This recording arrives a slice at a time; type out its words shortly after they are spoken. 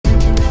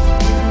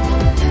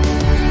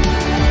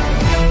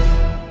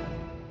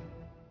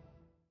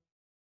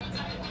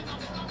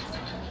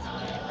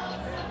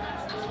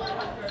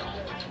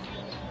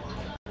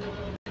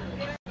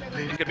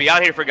be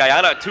on here for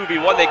Guyana.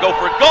 2v1, they go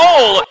for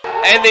goal!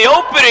 And the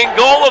opening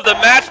goal of the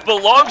match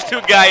belongs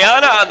to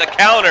Guyana on the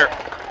counter.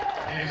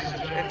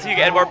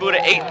 Antigua and Barbuda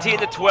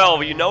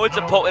 18-12. You know it's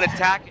a potent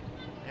attack.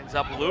 Ends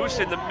up loose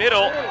in the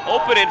middle.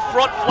 Open in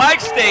front. Flag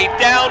stay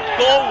down.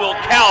 Goal will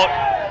count.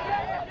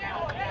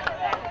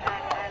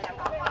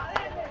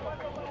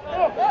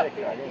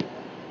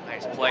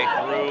 Nice play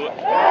through.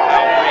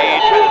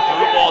 Outrage. The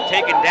through ball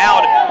taken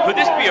down. Could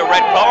this be a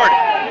red card?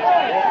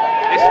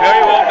 This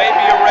very well may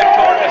be a red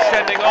card and a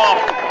sending off.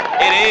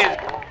 It is.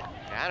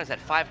 Guyana's at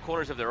 5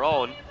 corners of their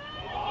own.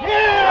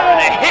 And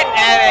a hit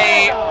and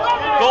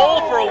a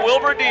goal for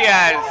Wilbur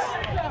Diaz.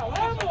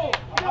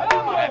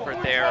 Good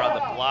effort there on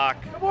the block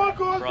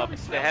from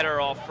the header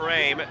off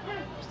frame.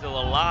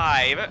 Still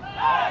alive.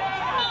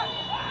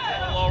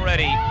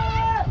 Already.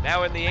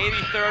 Now in the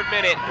 83rd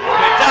minute,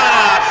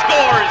 Quintana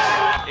scores!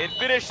 It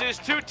finishes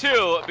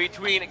 2-2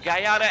 between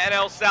Guyana and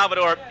El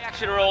Salvador.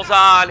 Action rolls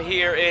on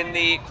here in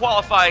the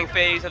qualifying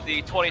phase of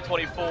the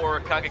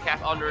 2024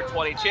 Concacaf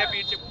Under-20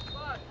 Championship.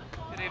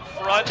 In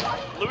front,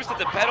 loose at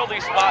the penalty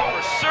spot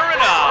for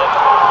Suriname.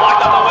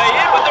 Blocked on the way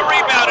in, but the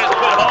rebound is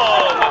put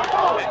home.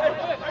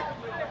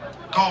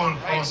 Goal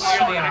for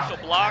Suriname. The initial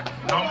block.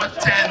 Number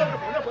 10.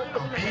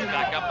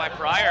 Back up by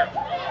Pryor.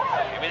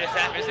 Maybe this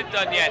half isn't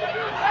done yet. Now,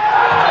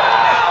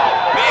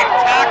 big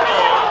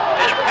tackle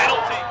and a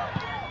penalty.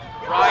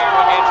 Pryor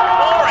against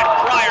Moore, and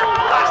Pryor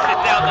blasted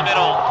down the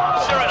middle.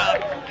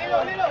 Suriname.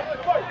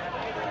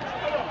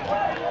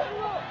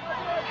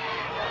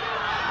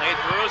 Played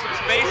through some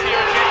space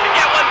here.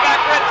 Get one back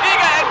for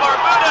Antigua and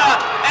Barbuda,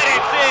 and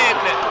it's in.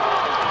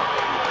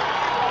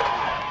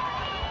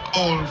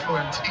 Goal for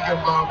Antigua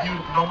and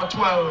Barbuda, number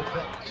 12.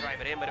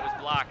 Drive it in, but it was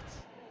blocked.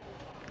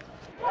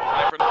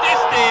 Try from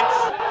distance.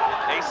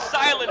 A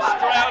silent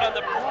Stroud on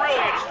the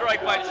brilliant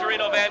strike by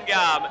Chirino Van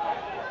Gam.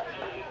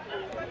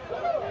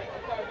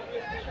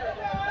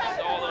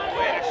 Saw the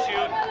way to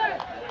shoot.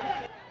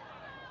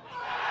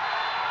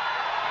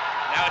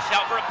 Now a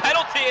shout for a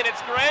penalty, and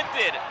it's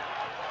granted.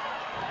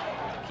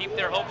 Keep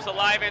their hopes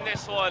alive in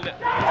this one. Hughes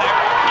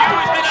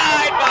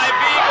denied by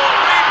Beagle.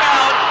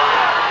 Rebound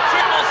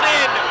trickles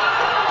in.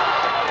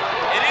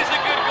 It is a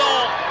good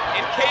goal.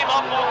 It came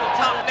up off the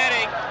top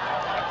netting.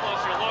 A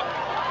closer look.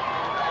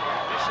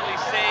 Officially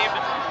saved.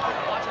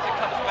 Watch as it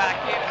comes back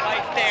in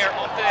right there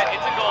off the net.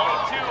 It's a goal.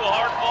 2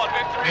 hard-fought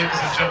victory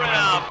for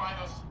Suriname.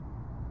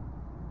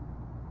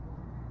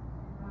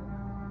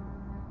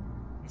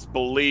 It's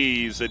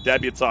Belize, a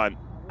debutant.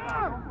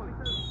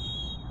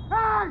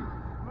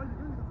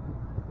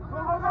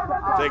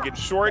 Take it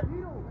short.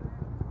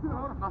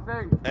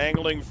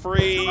 Angling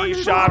free.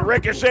 Shot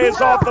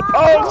ricochets off the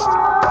post.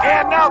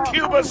 And now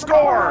Cuba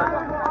score.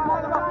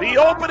 The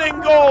opening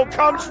goal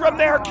comes from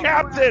their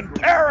captain,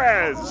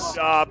 Perez.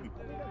 On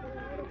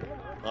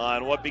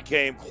what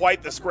became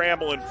quite the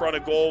scramble in front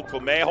of goal.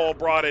 Comejo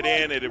brought it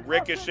in. It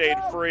ricocheted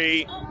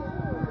free.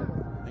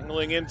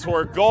 Angling in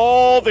toward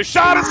goal. The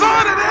shot is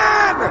on and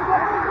in!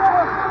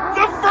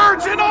 The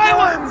Virgin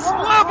Islands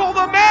level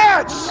the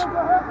match!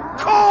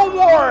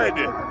 Colward!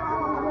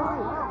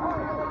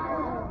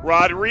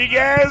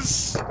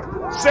 Rodriguez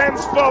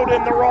sends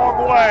Foden the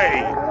wrong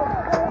way.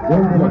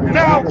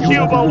 Now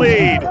Cuba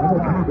lead.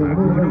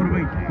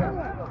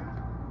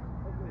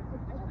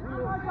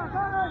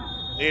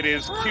 It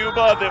is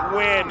Cuba that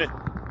win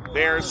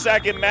their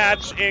second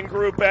match in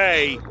Group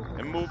A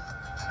and move.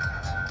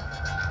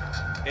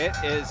 It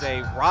is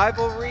a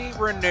rivalry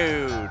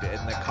renewed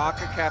in the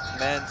Concacaf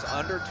Men's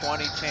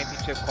Under-20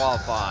 Championship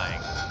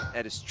qualifying.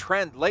 That is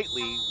trend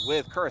lately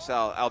with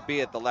Curacao,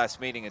 albeit the last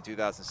meeting in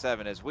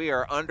 2007, as we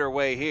are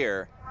underway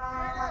here.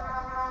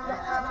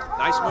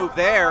 Nice move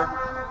there.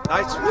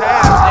 Nice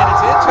pass, and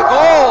it's into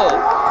goal.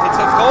 It's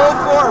a goal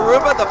for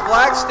Aruba. The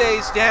flag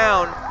stays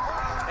down.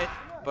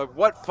 But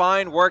what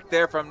fine work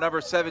there from number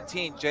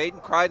 17,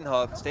 Jaden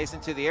Kreidenhoff. Stays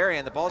into the area,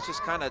 and the ball's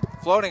just kind of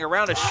floating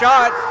around. A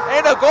shot,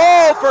 and a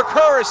goal for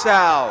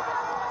Curacao.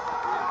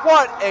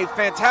 What a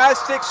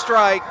fantastic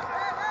strike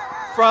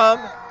from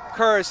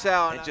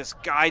Curacao. It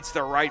just guides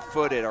the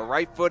right-footed, a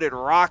right-footed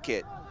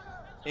rocket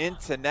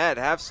into net.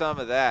 Have some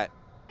of that.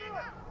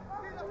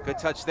 Good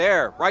touch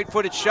there.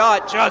 Right-footed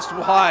shot, just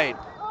wide.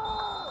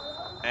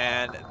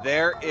 And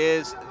there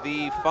is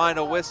the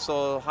final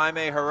whistle.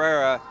 Jaime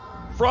Herrera.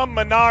 From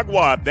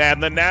Managua,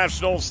 then the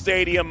National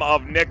Stadium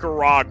of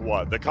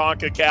Nicaragua, the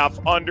CONCACAF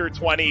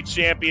Under-20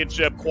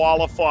 Championship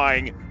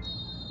qualifying,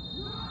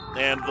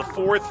 and the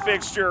 4th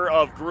fixture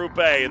of Group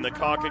A in the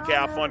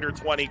CONCACAF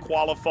Under-20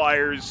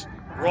 qualifiers.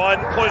 Run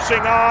pushing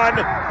on,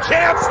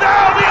 chance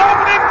now, the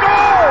opening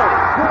goal!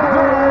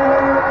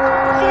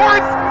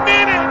 4th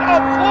minute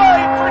of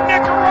play for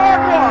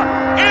Nicaragua,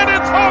 and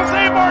it's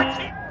Jose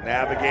Martinez.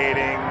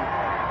 Navigating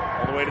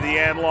all the way to the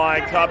end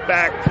line, cut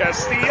back,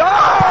 Castillo!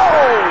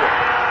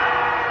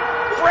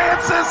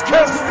 Francis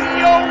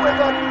Castillo with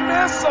a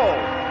missile.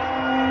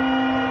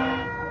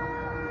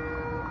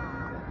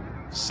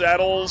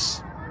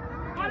 Settles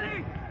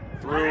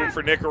through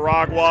for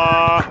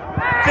Nicaragua.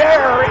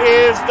 There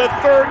is the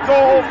 3rd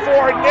goal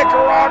for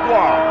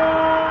Nicaragua.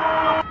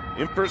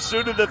 in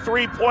pursuit of the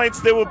 3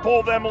 points that would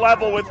pull them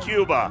level with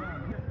Cuba.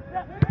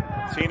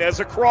 Martinez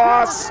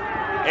across,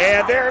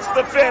 and there's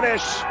the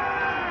finish.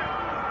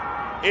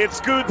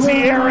 It's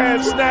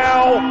Gutierrez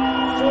now,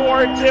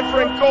 4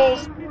 different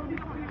goals.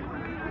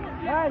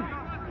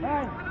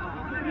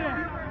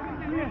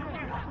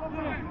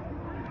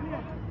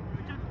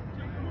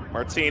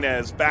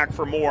 Martinez back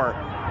for more.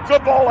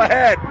 Good ball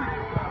ahead.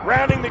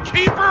 Rounding the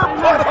keeper,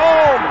 put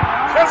home.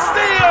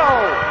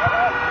 Castillo.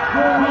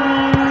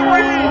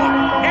 3.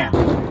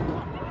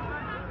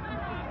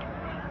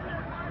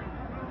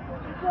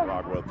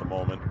 Nicaragua at the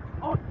moment.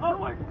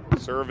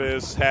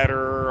 Service,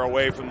 header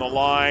away from the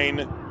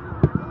line.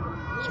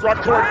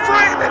 Struck toward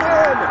Freeman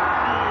in.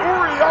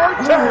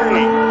 Uriarte.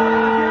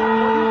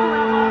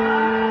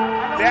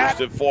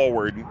 Dashed it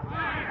forward.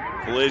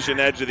 Collision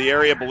edge of the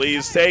area.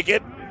 Belize take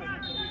it.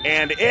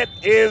 And it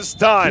is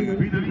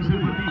done.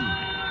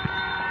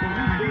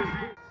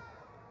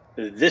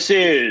 This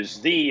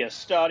is the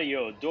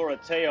Estadio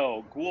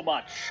Doroteo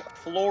Guamach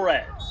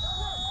Flores.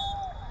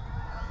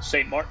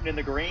 St. Martin in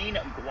the green.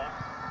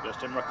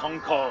 Justin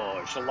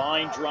Rakonkoj,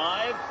 line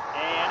drive,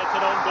 and it's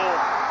an own goal.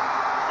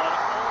 An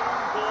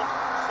own goal.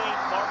 St.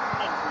 Martin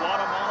and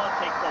Guatemala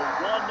take the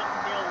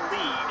 1-0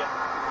 lead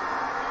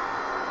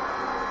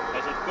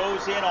as it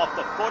goes in off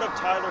the foot of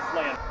Tyler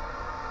Flanders.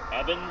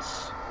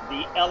 Evans,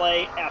 the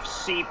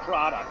LAFC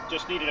product,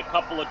 just needed a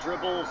couple of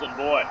dribbles, and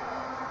boy,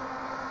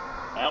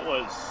 that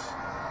was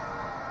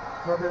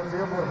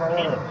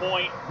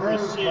pinpoint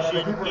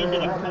precision into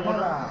the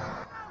corner.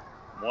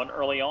 One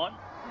early on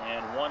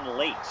and one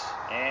late,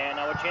 and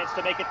now a chance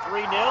to make it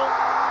 3-0, and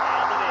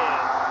it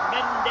is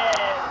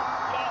Mendez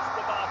just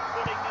about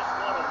putting this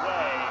one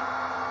away.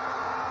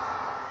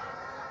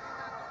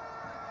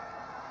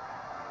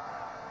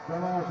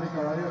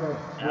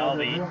 Now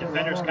the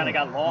defenders kind of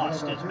got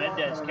lost as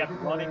Mendez kept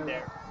running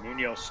there.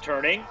 Munoz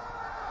turning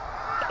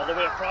all the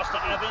way across to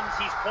Evans.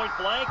 He's point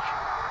blank,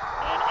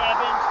 and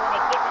Evans from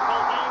a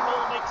difficult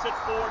angle makes it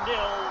 4-0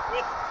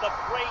 with the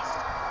brace,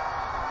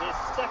 his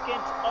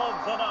second of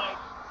the night.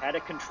 Had to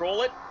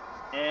control it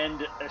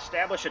and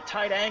establish a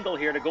tight angle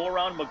here to go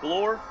around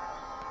McGlure.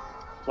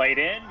 Played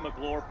in,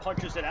 McGlure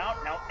punches it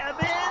out. Now Evans,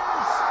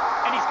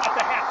 and he's got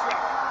the hat trick.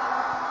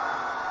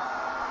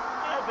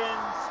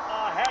 Evans,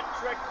 a hat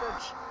trick for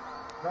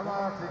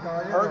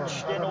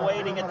perched and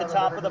waiting at the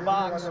top of the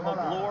box.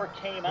 McGlure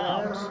came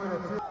out.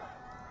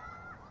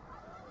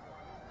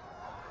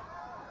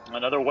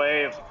 Another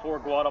wave for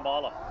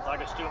Guatemala.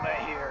 Agastume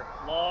here,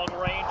 long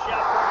range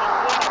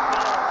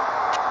effort.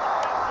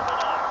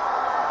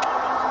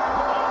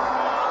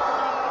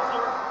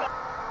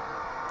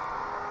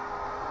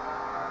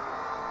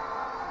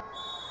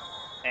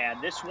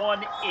 And this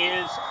one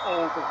is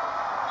over.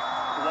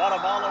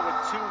 Guatemala with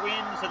 2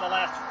 wins in the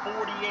last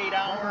 48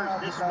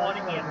 hours. This one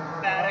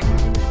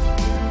emphatic.